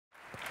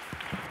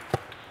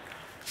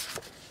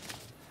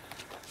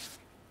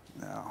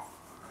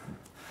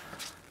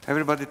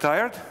Everybody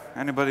tired?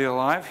 Anybody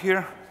alive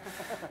here?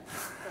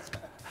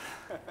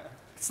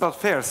 It's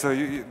not fair. So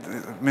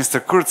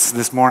Mr. Kurz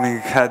this morning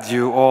had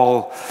you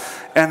all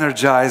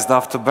energized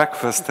after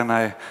breakfast, and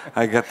I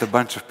get a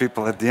bunch of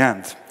people at the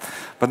end.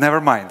 But never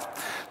mind.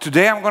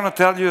 Today I'm going to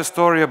tell you a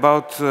story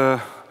about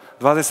 24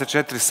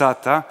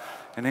 sata,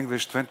 in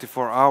English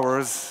 24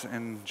 hours,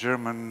 in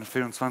German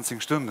 24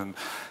 Stunden.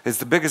 It's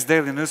the biggest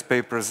daily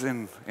newspapers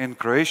in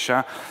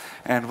Croatia,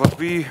 and what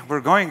we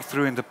were going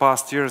through in the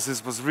past years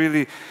was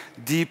really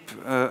deep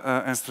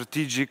and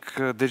strategic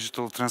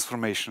digital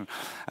transformation.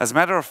 As a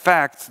matter of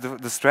fact,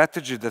 the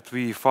strategy that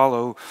we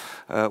follow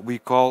we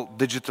call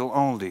digital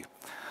only.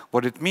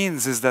 What it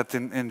means is that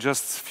in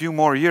just a few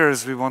more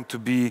years, we want to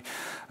be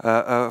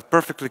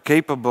perfectly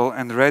capable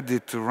and ready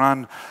to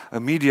run a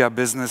media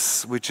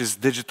business which is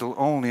digital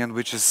only and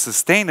which is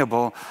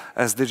sustainable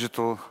as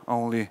digital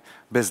only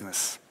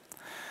business.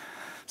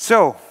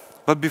 So,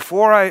 but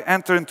before I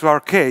enter into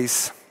our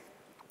case,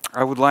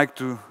 I would like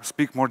to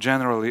speak more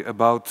generally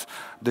about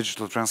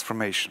digital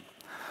transformation.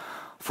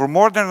 For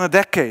more than a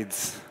decade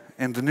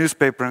in the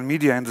newspaper and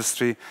media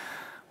industry,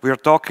 we are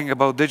talking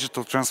about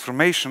digital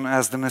transformation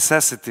as the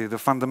necessity, the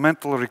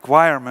fundamental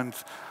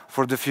requirement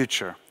for the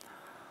future.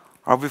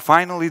 Are we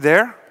finally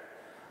there?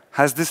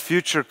 Has this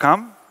future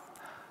come?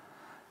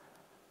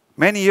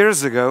 Many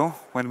years ago,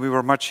 when we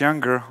were much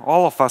younger,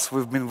 all of us,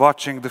 we've been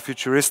watching the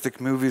futuristic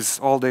movies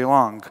all day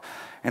long,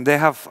 and they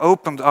have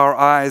opened our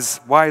eyes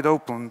wide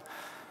open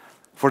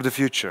for the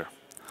future.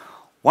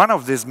 One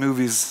of these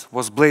movies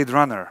was Blade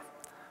Runner,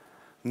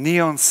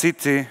 neon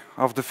city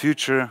of the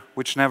future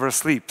which never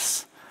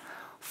sleeps.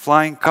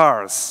 Flying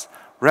cars,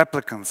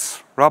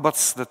 replicants,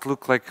 robots that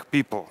look like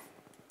people.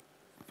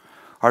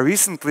 I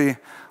recently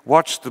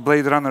watched the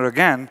Blade Runner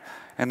again,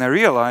 and I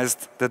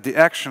realized that the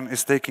action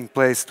is taking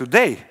place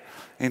today,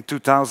 in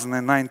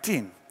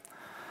 2019.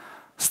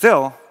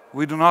 Still,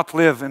 we do not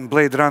live in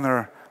Blade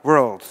Runner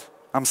world.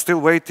 I'm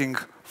still waiting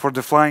for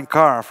the flying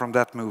car from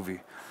that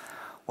movie.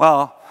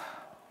 Well,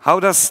 how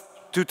does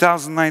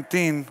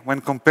 2019,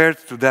 when compared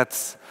to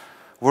that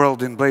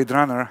world in Blade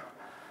Runner,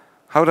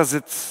 how does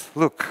it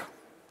look?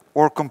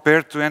 Or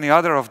compared to any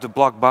other of the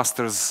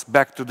blockbusters,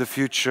 Back to the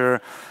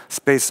Future,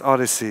 Space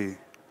Odyssey.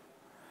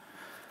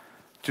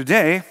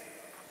 Today,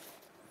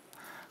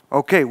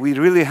 okay, we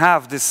really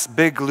have this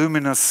big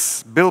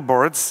luminous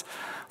billboards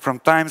from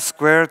Times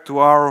Square to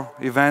our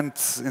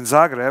event in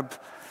Zagreb.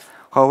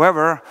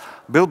 However,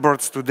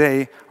 billboards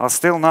today are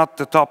still not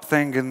the top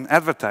thing in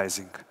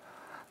advertising.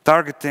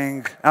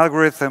 Targeting,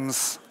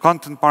 algorithms,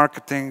 content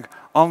marketing,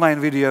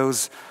 online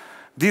videos,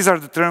 these are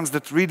the terms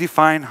that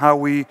redefine how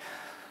we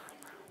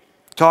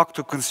talk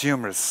to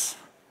consumers.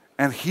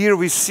 And here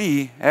we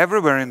see,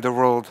 everywhere in the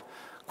world,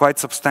 quite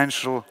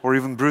substantial or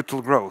even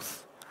brutal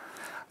growth.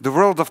 The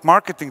world of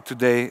marketing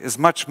today is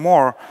much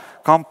more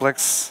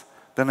complex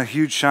than a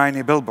huge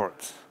shiny billboard.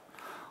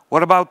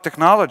 What about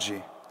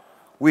technology?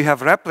 We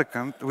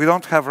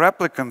don't have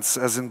replicants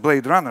as in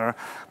Blade Runner,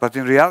 but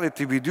in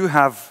reality we do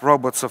have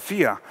robot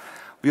Sophia.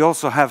 We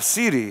also have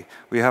Siri,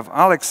 we have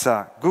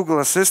Alexa, Google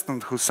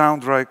Assistant who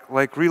sound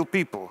like real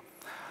people.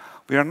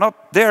 We are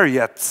not there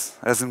yet,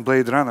 as in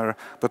Blade Runner,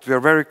 but we are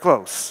very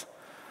close.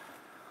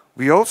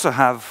 We also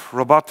have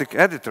robotic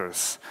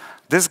editors.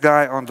 This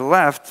guy on the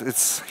left,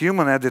 it's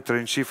human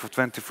editor-in-chief of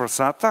 24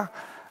 sata,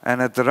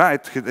 and at the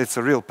right, it's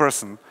a real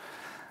person.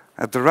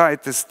 At the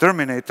right is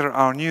Terminator,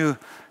 our new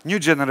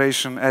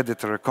generation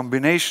editor, a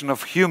combination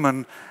of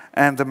human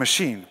and a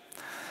machine.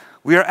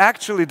 We are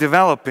actually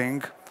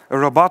developing a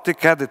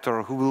robotic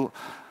editor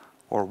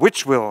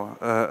which will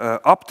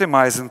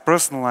optimize and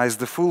personalize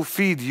the full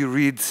feed you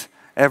read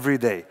every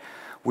day.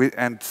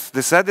 And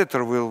this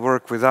editor will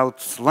work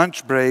without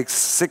lunch breaks,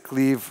 sick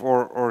leave,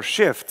 or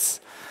shifts.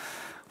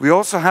 We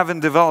also have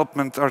in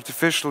development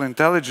artificial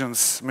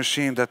intelligence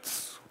machine that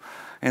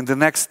in the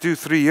next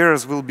 2-3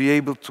 years will be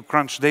able to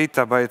crunch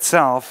data by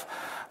itself,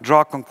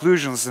 draw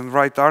conclusions, and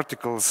write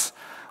articles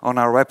on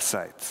our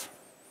website.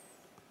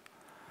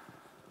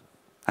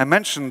 I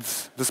mentioned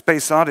the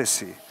Space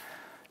Odyssey.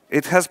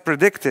 It has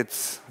predicted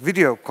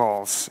video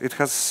calls. It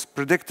has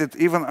predicted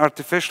even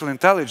artificial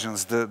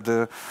intelligence,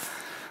 the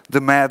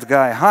mad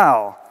guy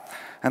HAL.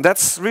 And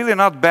that's really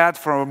not bad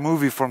for a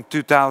movie from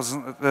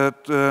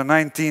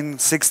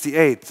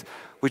 1968,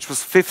 which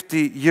was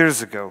 50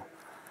 years ago.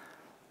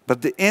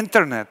 But the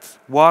internet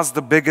was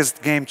the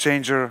biggest game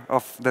changer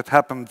that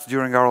happened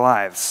during our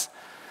lives.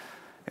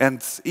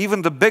 And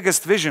even the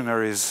biggest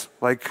visionaries,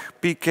 like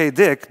P.K.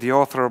 Dick, the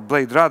author of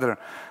Blade Runner,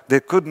 they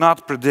could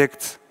not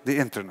predict the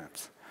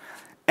internet.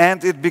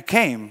 And it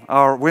became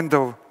our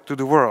window to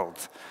the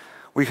world.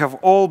 We have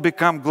all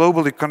become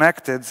globally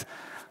connected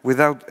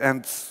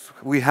and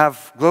we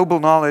have global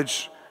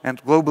knowledge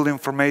and global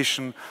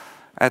information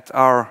at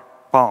our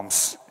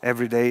palms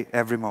every day,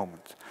 every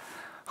moment.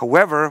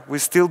 However, we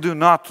still do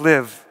not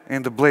live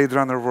in the Blade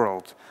Runner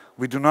world.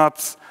 We do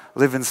not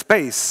live in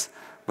space,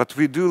 but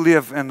we do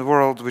live in a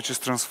world which is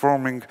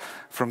transforming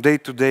from day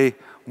to day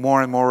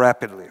more and more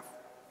rapidly.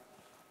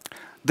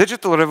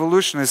 Digital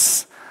revolution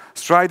is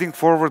striding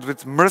forward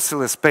with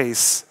merciless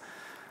pace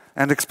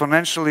and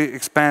exponentially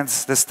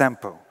expands this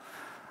tempo.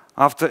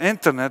 After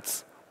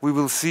internet, we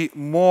will see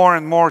more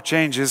and more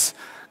changes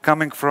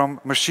coming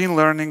from machine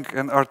learning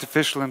and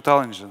artificial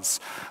intelligence,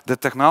 the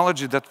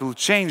technology that will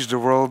change the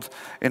world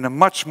in a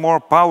much more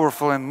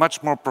powerful and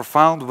much more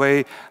profound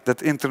way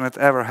that internet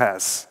ever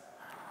has.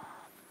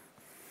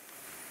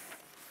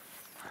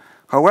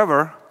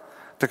 However,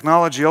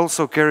 technology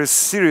also carries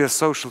serious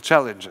social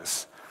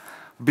challenges.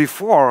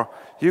 Before,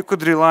 you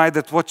could rely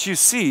that what you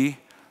see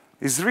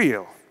is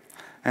real.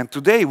 And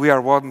today we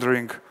are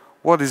wondering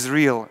what is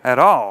real at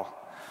all.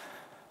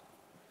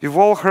 You've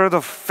all heard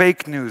of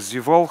fake news.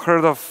 You've all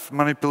heard of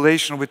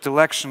manipulation with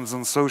elections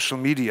on social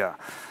media.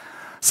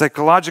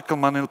 Psychological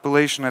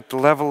manipulation at the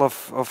level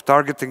of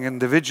targeting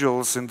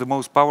individuals in the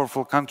most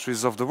powerful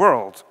countries of the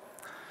world.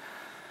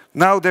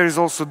 Now there is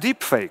also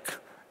deepfake.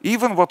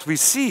 Even what we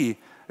see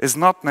is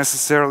not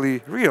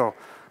necessarily real.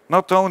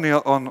 Not only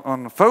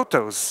on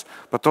photos,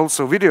 but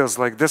also videos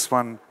like this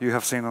one you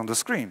have seen on the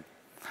screen.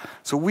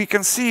 So we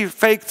can see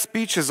fake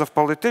speeches of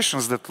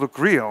politicians that look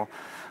real,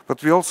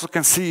 but we also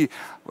can see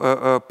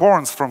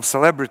porns from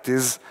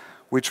celebrities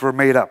which were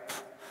made up.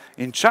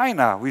 In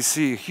China, we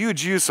see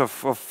huge use of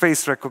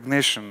face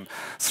recognition,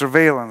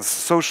 surveillance,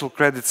 social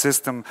credit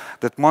system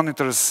that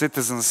monitors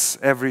citizens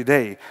every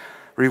day,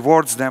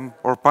 rewards them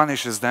or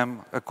punishes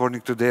them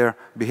according to their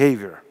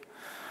behavior.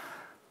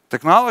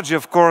 Technology,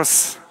 of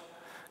course,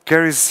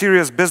 carries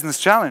serious business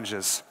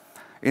challenges.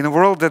 In a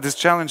world that is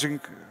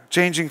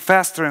changing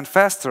faster and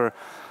faster,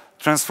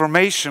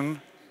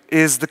 transformation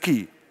is the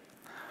key.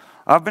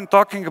 I've been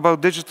talking about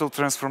digital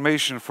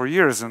transformation for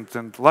years,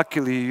 and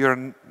luckily you're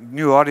a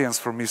new audience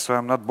for me, so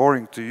I'm not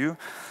boring to you.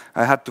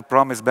 I had to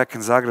promise back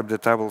in Zagreb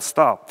that I will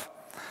stop.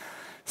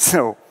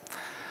 So,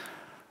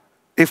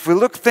 if we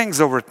look things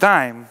over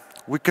time,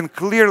 we can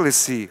clearly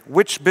see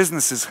which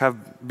businesses have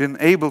been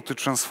able to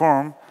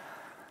transform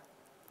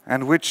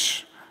and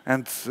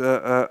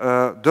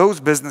those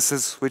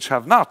businesses which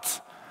have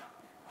not,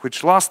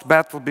 which lost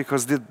battle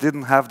because they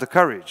didn't have the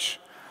courage.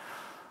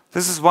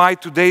 This is why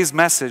today's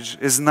message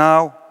is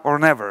now or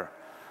never.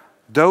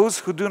 Those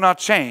who do not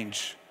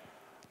change,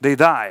 they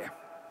die.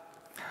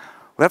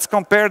 Let's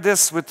compare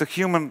this with the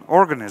human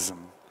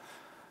organism.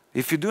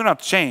 If you do not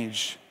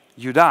change,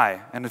 you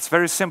die, and it's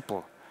very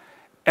simple.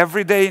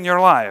 Every day in your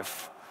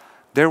life,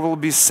 there will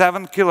be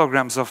 7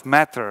 kilograms of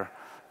matter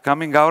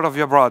coming out of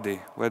your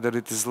body, whether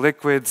it is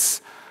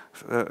liquids,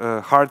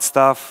 hard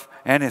stuff,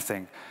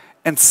 anything.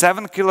 And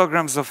 7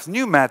 kilograms of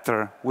new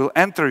matter will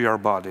enter your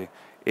body,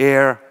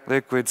 air,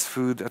 liquids,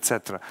 food,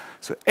 etc.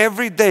 So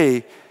every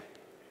day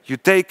you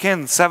take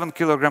in 7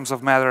 kilograms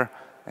of matter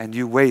and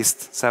you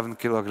waste 7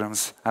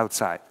 kilograms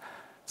outside.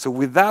 So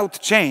without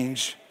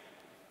change,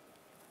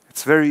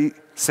 it's very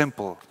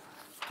simple.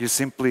 You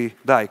simply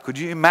die. Could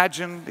you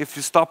imagine if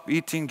you stop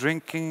eating,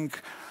 drinking,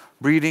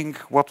 breathing,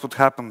 what would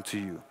happen to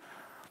you?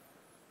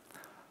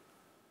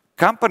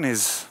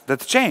 Companies that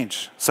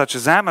change, such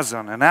as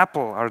Amazon and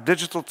Apple, are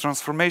digital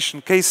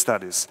transformation case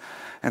studies,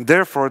 and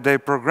therefore they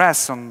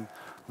progress on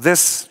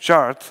this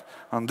chart,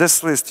 on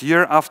this list,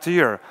 year after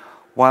year,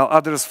 while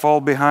others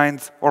fall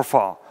behind or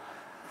fall.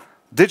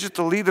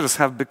 Digital leaders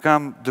have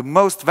become the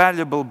most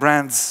valuable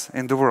brands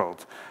in the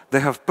world. They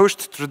have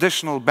pushed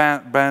traditional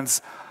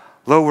brands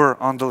lower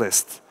on the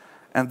list,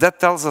 and that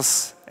tells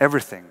us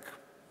everything.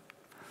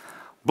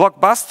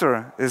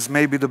 Blockbuster is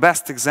maybe the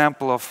best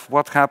example of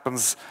what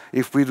happens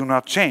if we do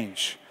not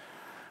change.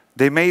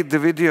 They made the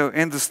video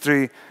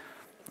industry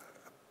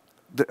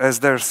as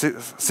their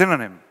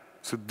synonym.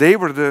 So they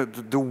were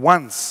the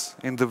ones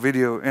in the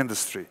video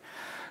industry.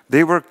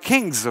 They were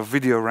kings of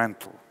video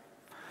rental.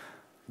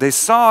 They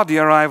saw the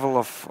arrival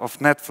of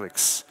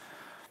Netflix,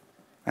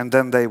 and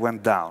then they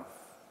went down.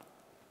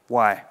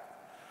 Why?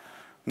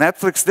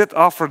 Netflix did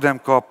offer them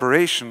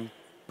cooperation,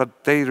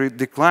 but they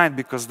declined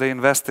because they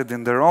invested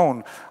in their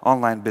own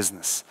online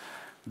business.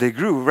 They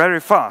grew very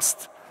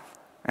fast,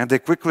 and they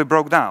quickly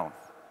broke down.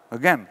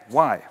 Again,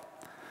 why?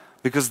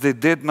 Because they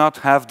did not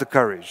have the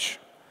courage.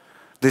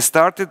 They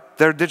started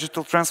their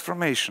digital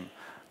transformation.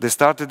 They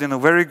started in a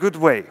very good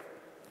way.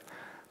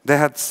 They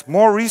had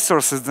more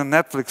resources than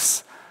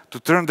Netflix to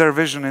turn their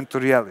vision into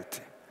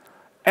reality.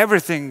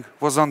 Everything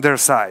was on their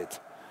side.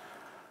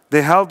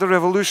 They held the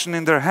revolution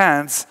in their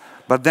hands,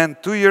 but then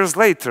 2 years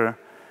later,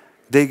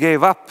 they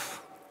gave up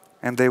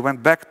and they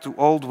went back to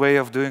old way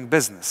of doing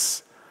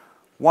business.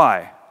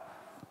 Why?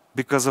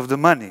 Because of the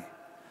money.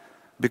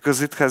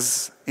 Because it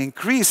has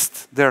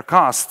increased their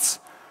costs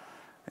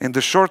in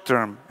the short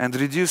term and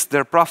reduced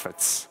their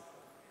profits.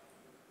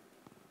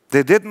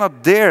 They did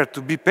not dare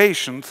to be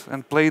patient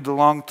and play the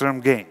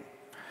long-term game.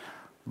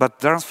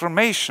 But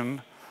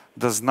transformation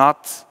does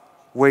not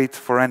wait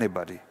for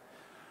anybody.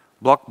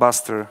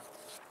 Blockbuster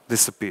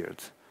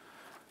disappeared.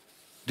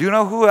 Do you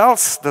know who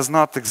else does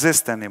not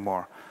exist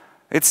anymore?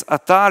 It's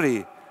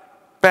Atari,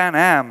 Pan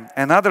Am,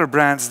 and other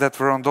brands that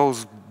were on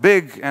those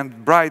big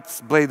and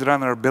bright Blade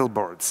Runner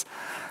billboards.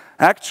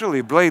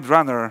 Actually, Blade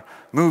Runner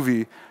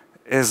movie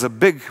is a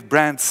big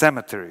brand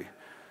cemetery.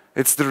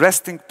 It's the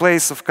resting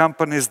place of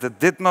companies that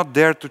did not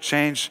dare to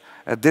change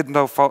and did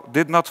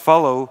not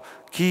follow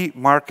key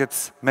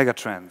market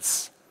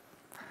megatrends.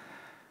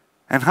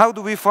 And how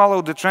do we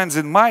follow the trends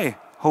in my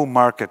home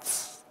market,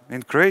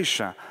 in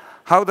Croatia?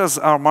 How does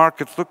our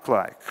market look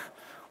like?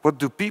 What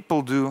do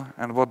people do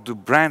and what do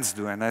brands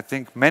do? And I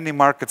think many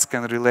markets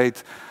can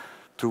relate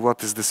to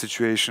what is the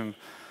situation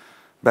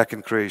back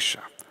in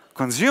Croatia.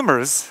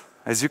 Consumers,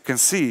 as you can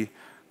see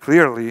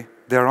clearly,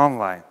 they're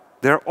online.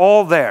 They're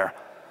all there,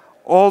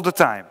 all the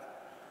time.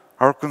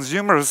 Our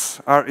consumers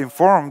are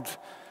informed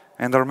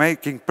and are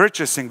making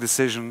purchasing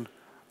decisions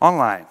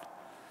online.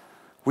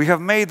 We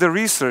have made the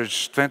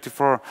research,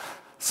 24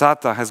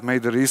 SATA has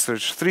made the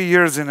research 3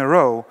 years in a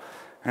row,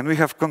 and we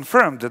have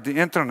confirmed that the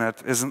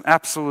internet is an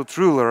absolute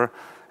ruler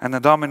and a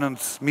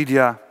dominant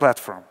media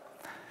platform,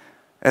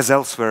 as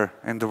elsewhere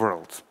in the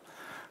world.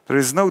 There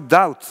is no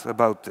doubt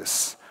about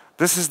this.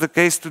 This is the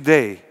case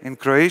today in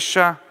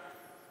Croatia,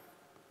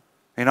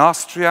 in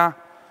Austria,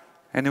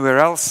 anywhere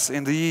else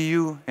in the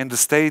EU, in the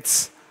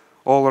States,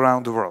 all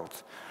around the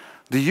world.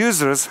 The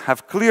users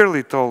have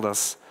clearly told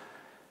us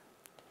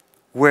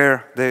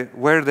where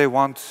they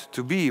want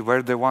to be,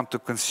 where they want to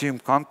consume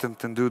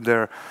content and do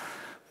their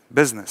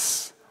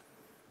business.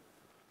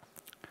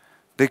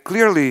 They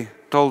clearly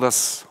told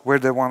us where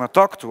they want to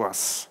talk to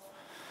us,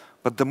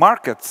 but the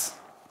market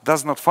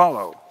does not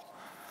follow.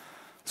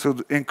 So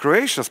in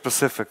Croatia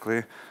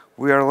specifically,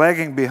 we are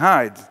lagging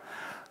behind.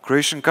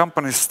 Croatian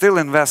companies still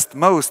invest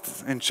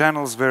most in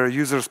channels where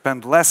users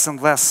spend less and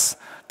less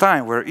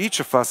time, where each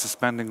of us is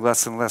spending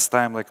less and less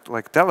time,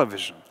 like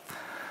television.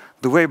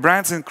 The way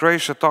brands in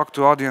Croatia talk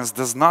to audience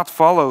does not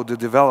follow the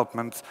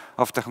development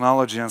of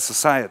technology and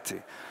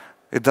society.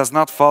 It does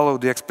not follow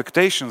the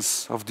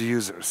expectations of the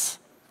users.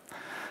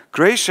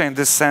 Croatia, in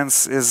this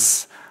sense,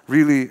 is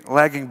really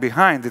lagging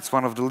behind. It's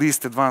one of the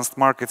least advanced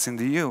markets in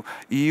the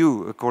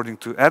EU according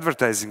to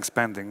advertising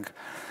spending.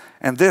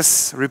 And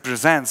this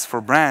represents,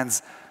 for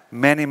brands,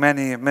 many,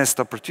 many missed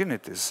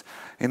opportunities.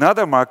 In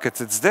other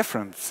markets, it's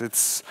different.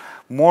 It's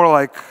more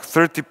like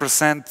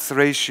 30%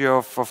 ratio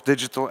of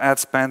digital ad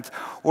spend,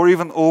 or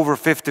even over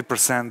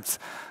 50%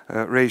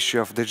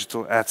 ratio of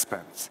digital ad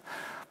spend.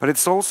 But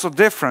it's also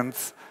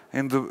different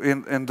in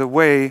the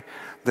way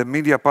the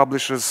media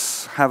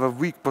publishers have a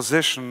weak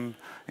position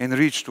in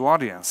reach to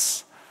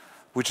audience,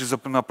 which is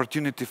an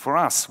opportunity for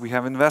us. We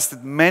have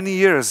invested many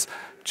years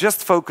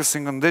just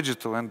focusing on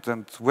digital,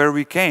 and where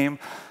we came,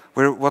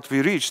 what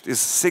we reached is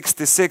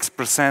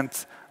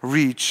 66%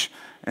 reach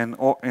in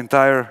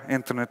entire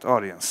internet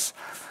audience.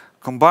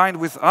 Combined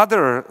with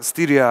other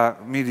Styria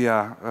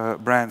media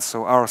brands,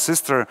 so our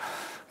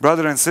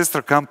brother and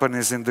sister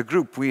companies in the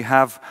group, we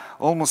have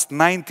almost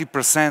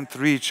 90%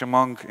 reach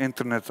among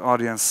internet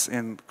audience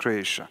in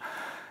Croatia.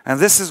 And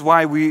this is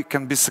why we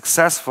can be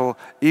successful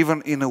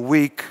even in a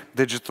weak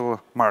digital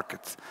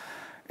market.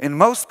 In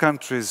most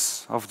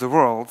countries of the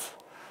world,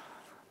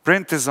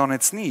 print is on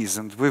its knees,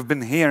 and we've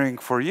been hearing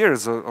for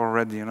years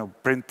already,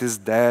 print is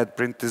dead,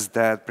 print is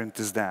dead, print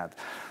is dead.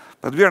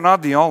 But we are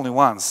not the only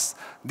ones.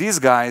 These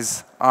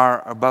guys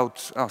are about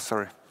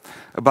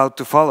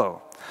to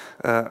follow.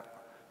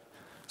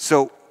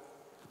 So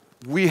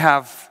we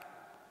have,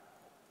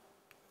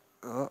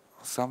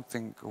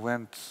 something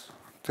went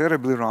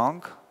terribly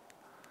wrong.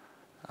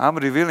 I'm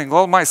revealing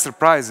all my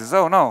surprises.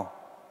 Oh no.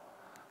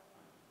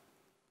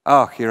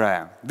 Oh, here I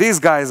am. These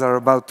guys are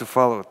about to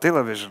follow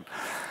television.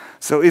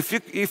 So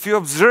if you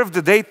observe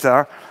the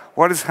data,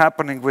 what is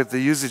happening with the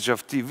usage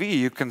of TV,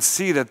 you can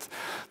see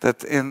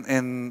that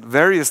in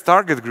various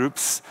target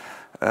groups,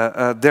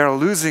 they're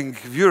losing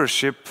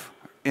viewership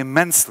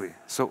immensely.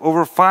 So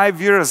over 5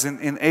 years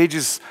in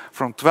ages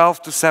from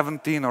 12 to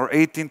 17 or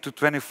 18 to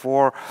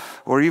 24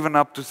 or even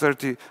up to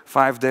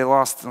 35, they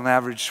lost on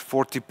average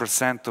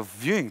 40% of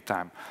viewing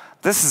time.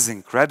 This is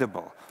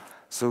incredible.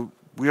 So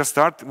we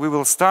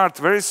will start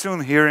very soon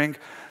hearing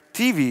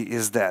TV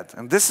is dead.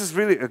 And this is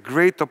really a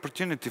great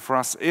opportunity for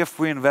us if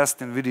we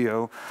invest in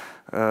video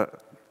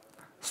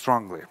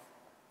strongly.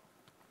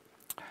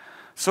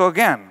 So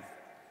again,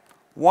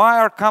 why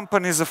are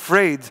companies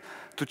afraid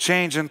to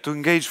change and to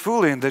engage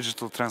fully in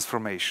digital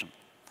transformation?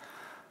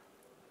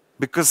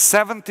 Because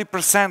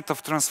 70%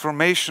 of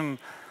transformation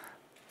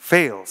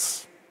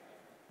fails.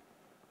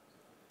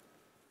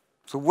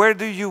 So where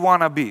do you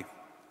want to be?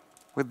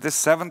 With this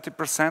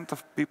 70%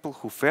 of people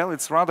who fail,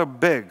 it's rather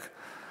big.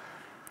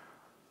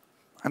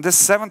 And this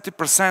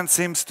 70%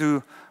 seems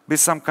to be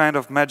some kind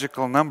of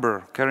magical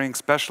number, carrying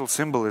special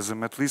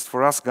symbolism, at least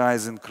for us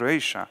guys in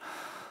Croatia.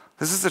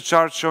 This is a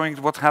chart showing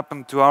what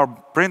happened to our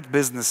print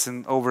business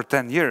in over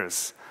 10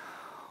 years.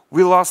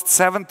 We lost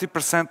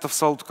 70% of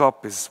sold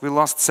copies. We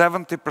lost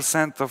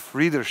 70% of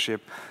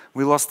readership.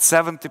 We lost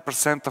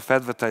 70% of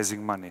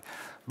advertising money.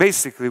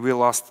 Basically, we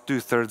lost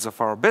 2/3 of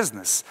our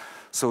business.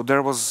 So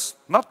there was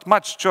not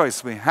much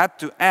choice. We had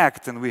to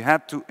act and we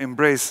had to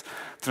embrace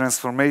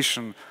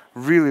transformation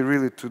really,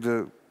 really to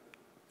the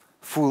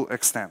full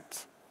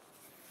extent.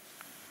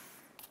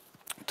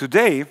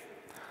 Today,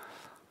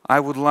 I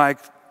would like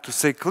to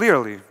say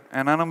clearly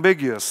and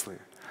unambiguously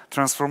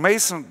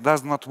Transformation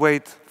does not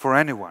wait for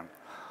anyone.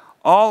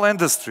 All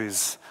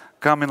industries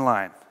come in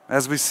line,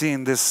 as we see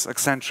in this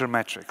Accenture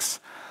metrics.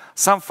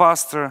 Some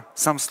faster,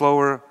 some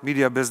slower,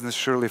 media business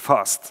surely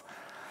fast.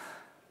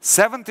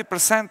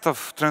 70%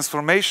 of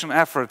transformation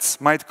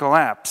efforts might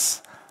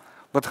collapse,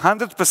 but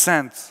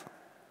 100%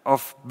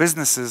 of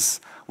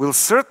businesses will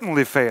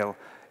certainly fail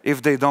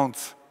if they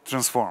don't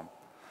transform.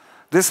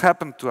 This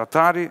happened to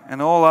Atari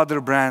and all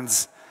other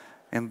brands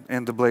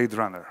in the Blade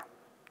Runner.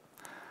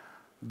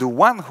 The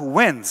one who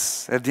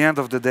wins at the end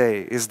of the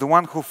day is the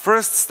one who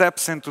first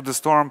steps into the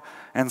storm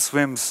and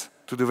swims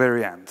to the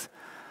very end.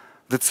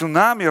 The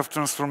tsunami of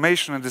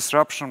transformation and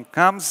disruption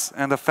comes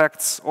and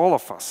affects all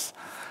of us.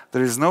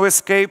 There is no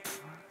escape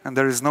and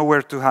there is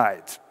nowhere to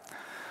hide.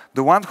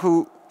 The one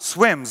who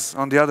swims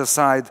on the other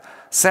side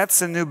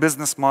sets a new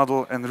business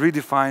model and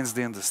redefines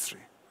the industry.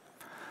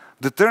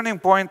 The turning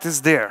point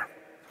is there.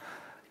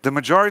 The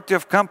majority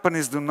of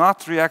companies do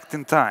not react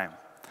in time,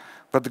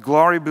 but the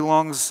glory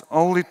belongs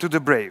only to the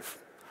brave.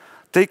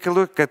 Take a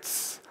look at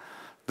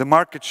the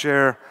market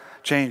share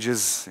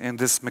changes in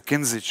this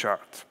McKinsey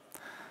chart.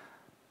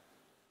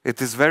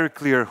 It is very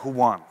clear who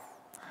won.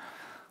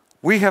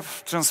 We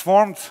have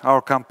transformed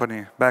our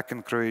company back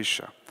in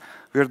Croatia.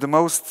 We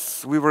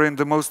were in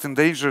the most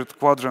endangered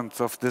quadrant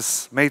of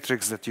this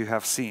matrix that you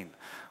have seen.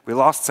 We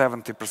lost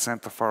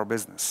 70% of our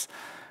business.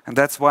 And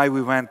that's why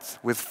we went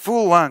with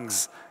full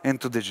lungs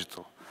into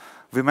digital.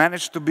 We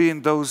managed to be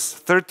in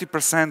those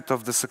 30%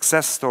 of the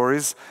success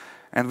stories,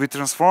 and we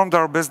transformed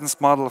our business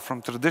model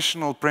from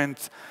traditional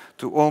print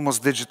to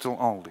almost digital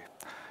only.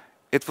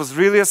 It was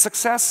really a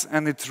success,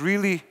 and it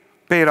really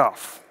paid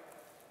off.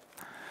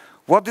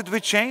 What did we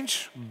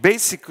change?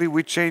 Basically,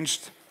 we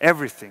changed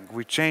everything.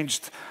 We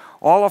changed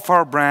all of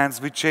our brands,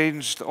 we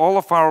changed all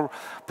of our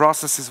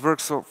processes,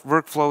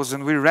 workflows,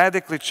 and we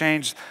radically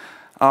changed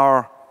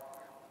our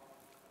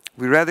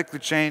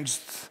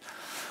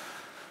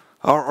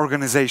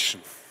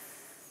organization.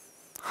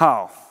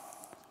 How?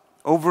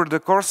 Over the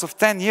course of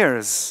 10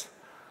 years,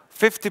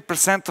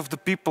 50% of the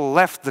people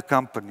left the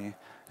company,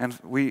 and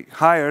we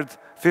hired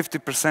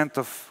 50%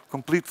 of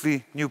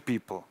completely new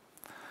people.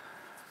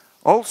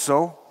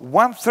 Also,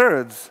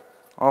 1/3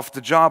 of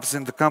the jobs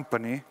in the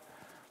company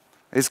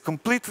is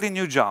completely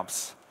new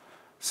jobs.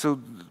 So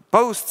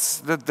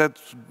posts that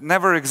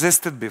never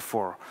existed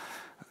before.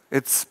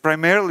 It's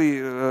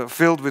primarily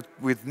filled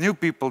with new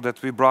people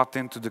that we brought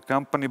into the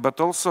company, but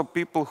also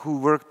people who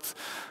worked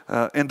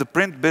in the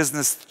print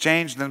business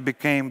changed and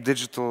became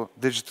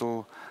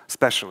digital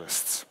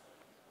specialists.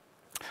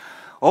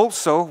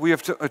 Also, we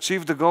have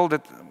achieved the goal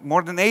that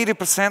more than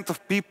 80% of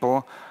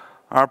people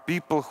are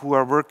people who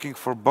are working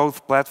for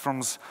both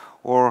platforms,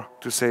 or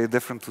to say it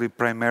differently,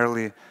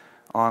 primarily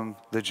on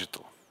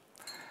digital.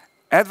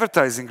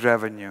 Advertising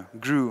revenue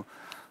grew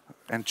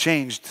and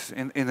changed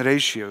in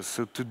ratios.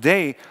 So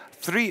today,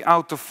 3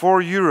 out of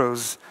 4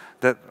 euros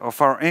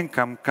of our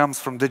income comes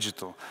from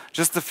digital.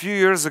 Just a few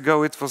years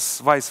ago, it was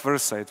vice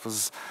versa.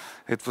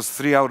 It was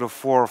 3 out of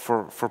 4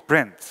 for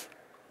print.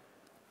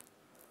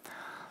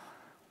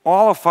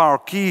 All of our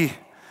key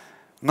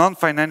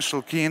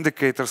non-financial key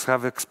indicators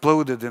have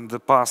exploded in the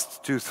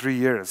past 2-3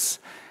 years.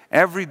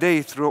 Every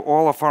day, through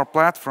all of our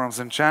platforms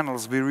and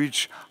channels, we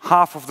reach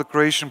half of the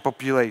Croatian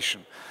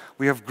population.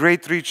 We have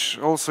great reach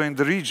also in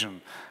the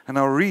region, and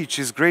our reach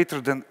is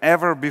greater than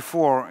ever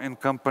before in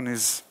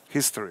company's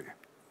history.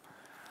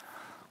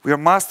 We are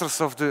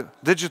masters of the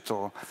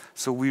digital,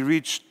 so we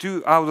reach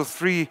 2 out of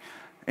 3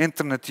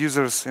 internet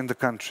users in the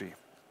country.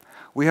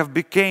 We have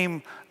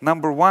become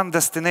 #1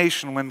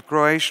 destination when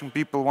Croatian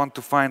people want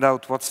to find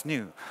out what's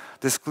new.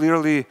 This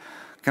clearly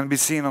can be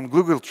seen on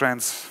Google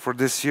Trends for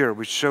this year,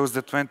 which shows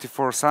that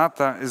 24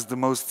 Sata is the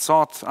most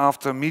sought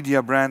after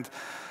media brand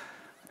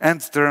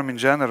and term in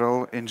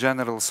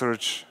general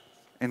search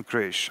in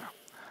Croatia.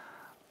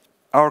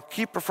 Our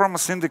key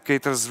performance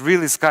indicators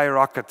really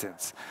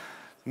skyrocketed.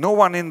 No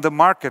one in the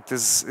market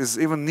is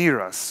even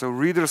near us. So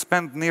readers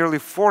spend nearly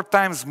 4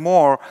 times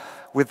more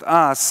with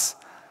us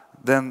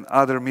than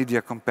other media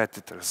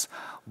competitors.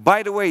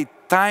 By the way,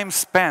 time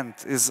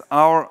spent is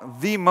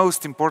the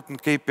most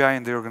important KPI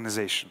in the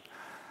organization.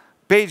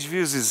 Page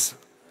views is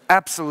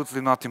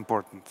absolutely not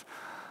important.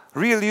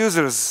 Real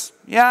users,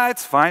 yeah,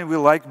 it's fine. We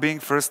like being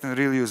first in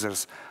real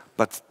users.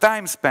 But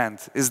time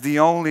spent is the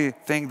only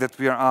thing that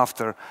we are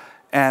after,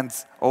 and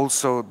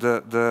also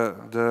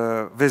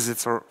the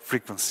visits or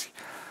frequency.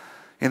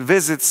 In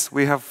visits,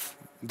 we have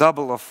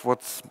double of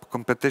what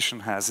competition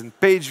has. In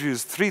page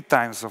views, 3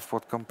 times of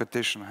what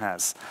competition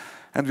has.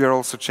 And we are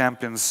also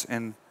champions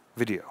in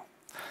video.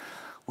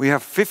 We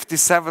have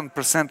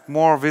 57%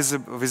 more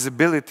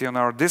visibility on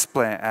our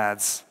display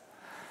ads.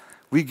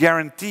 We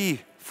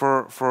guarantee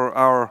for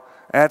our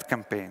ad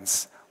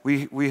campaigns.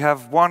 We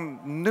have won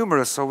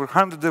numerous, over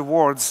 100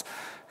 awards,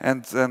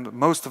 and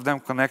most of them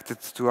connected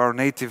to our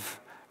native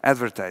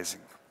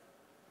advertising.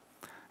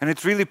 And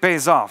it really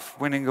pays off.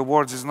 Winning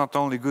awards is not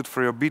only good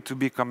for your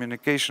B2B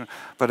communication,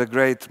 but a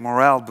great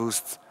morale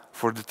boost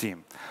for the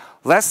team.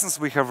 Lessons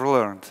we have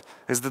learned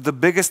is that the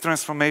biggest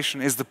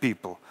transformation is the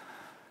people.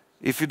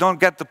 If you don't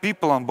get the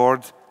people on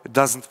board, it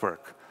doesn't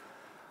work.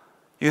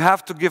 You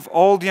have to give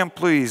all the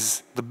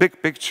employees the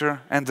big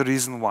picture and the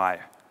reason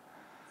why.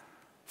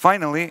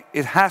 Finally,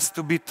 it has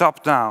to be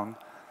top-down,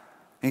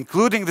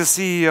 including the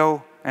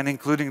CEO and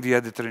including the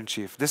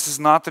editor-in-chief. This is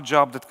not a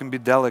job that can be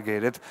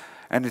delegated,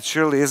 and it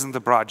surely isn't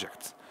a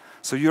project.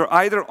 So you're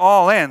either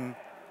all in,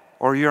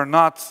 or you're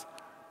not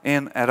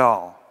in at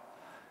all.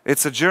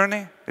 It's a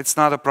journey, it's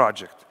not a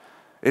project.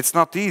 It's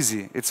not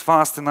easy, it's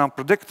fast and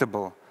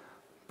unpredictable.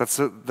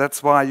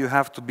 That's why you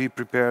have to be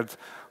prepared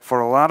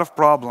for a lot of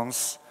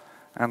problems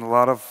and a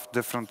lot of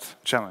different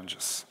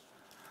challenges.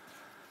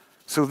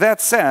 So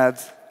that said,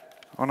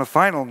 on a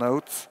final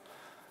note,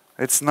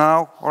 it's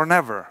now or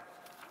never.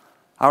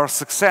 Our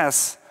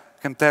success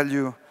can tell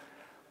you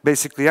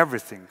basically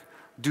everything.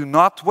 Do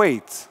not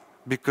wait,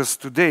 because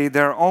today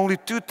there are only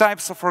two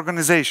types of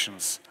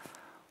organizations: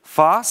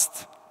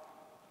 fast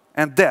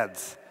and dead.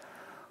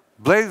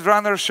 Blade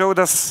Runner showed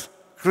us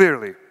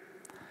clearly.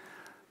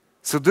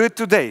 So do it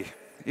today.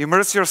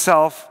 Immerse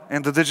yourself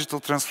in the digital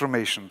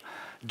transformation.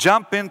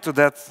 Jump into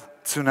that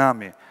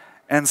tsunami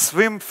and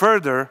swim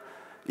further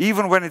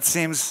even when it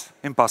seems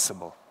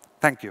impossible.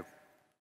 Thank you.